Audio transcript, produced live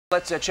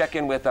Let's check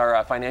in with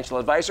our financial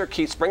advisor,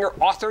 Keith Springer,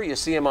 author. You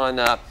see him on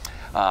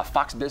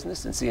Fox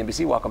Business and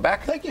CNBC. Welcome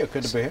back. Thank you.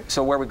 Good to be here.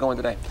 So where are we going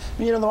today?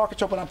 You know, the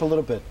market's open up a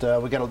little bit.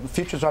 We got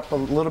futures up a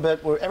little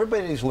bit.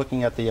 Everybody's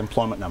looking at the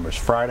employment numbers.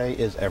 Friday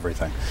is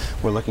everything.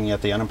 We're looking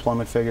at the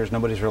unemployment figures.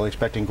 Nobody's really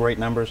expecting great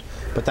numbers,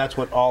 but that's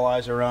what all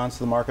eyes are on.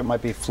 So the market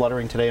might be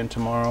fluttering today and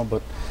tomorrow,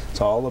 but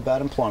it's all about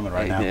employment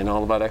right now. And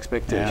all about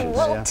expectations.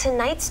 Yeah. Will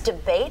tonight's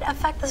debate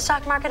affect the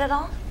stock market at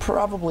all?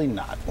 Probably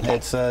not. Okay.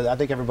 It's. I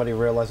think everybody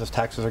realizes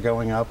taxes are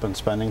going up and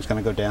spending's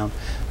going to go down.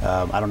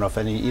 I don't know if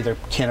either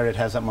candidate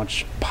has that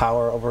much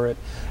power over it,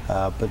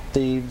 but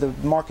the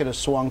market has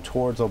swung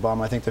towards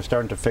Obama. I think they're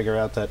starting to figure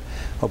out that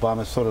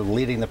Obama is sort of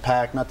leading the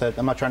pack. Not that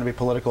I'm not trying to be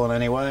political in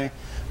any way,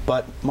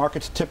 but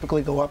markets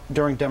typically go up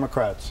during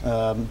Democrats.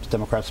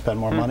 Democrats spend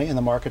more money, and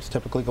the markets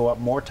typically go up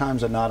more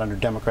times than not under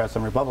Democrats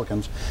than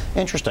Republicans.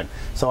 Interesting.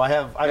 So I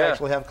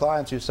actually have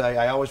clients who say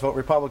I always vote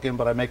Republican,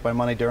 but I make my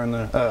money during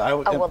the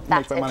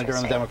make my money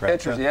during the Democrats.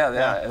 Interesting. Yeah,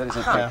 that is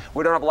interesting. Yeah.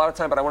 We don't have a lot of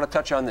time, but I want to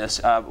touch on this.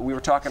 We were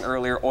talking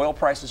earlier. Oil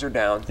prices are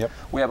down. Yep.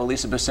 We have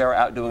Elisa Becerra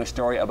out doing a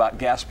story about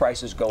gas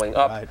prices going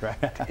up. Right.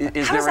 How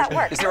does that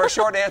work? Is there a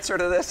short answer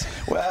to this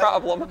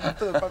problem?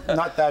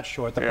 Not that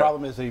short. The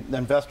problem is the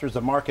investors,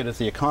 the market, is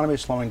the economy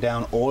is slowing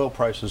down, oil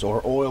prices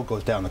or oil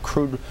goes down, the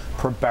crude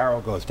per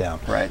barrel goes down.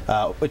 Right.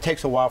 It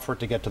takes a while for it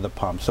to get to the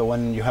pump. So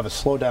when you have a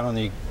slowdown in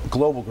the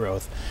global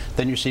growth,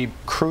 then you see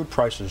crude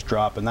prices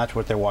drop, and that's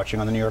what they're watching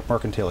on the New York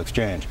Mercantile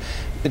Exchange.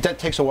 That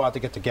takes a while to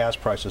get to gas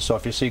prices. So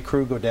if you see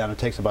crude go down, it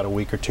takes about a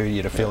week or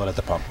two to feel it at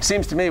the pump.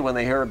 Seems to me when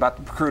they hear about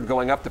the crude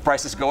going up, the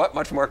prices go up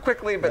much more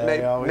quickly, but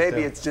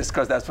maybe it's just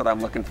because that's what I'm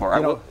looking for.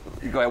 Go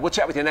ahead. We'll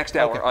chat with you next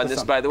hour on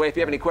this, by the way. If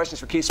you have any questions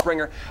for Keith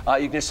Springer,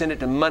 you can just send it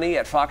to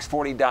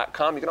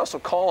money@fox40.com. You can also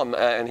call him,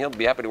 and he'll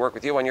be happy to work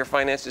with you on your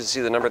finances.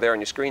 You see the number there on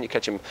your screen. You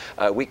catch him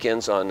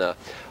weekends on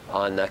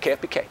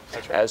KFBK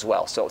as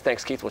well. So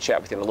thanks, Keith. We'll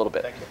chat with you in a little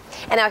bit. Thank you.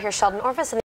 And now here's Sheldon Orvis.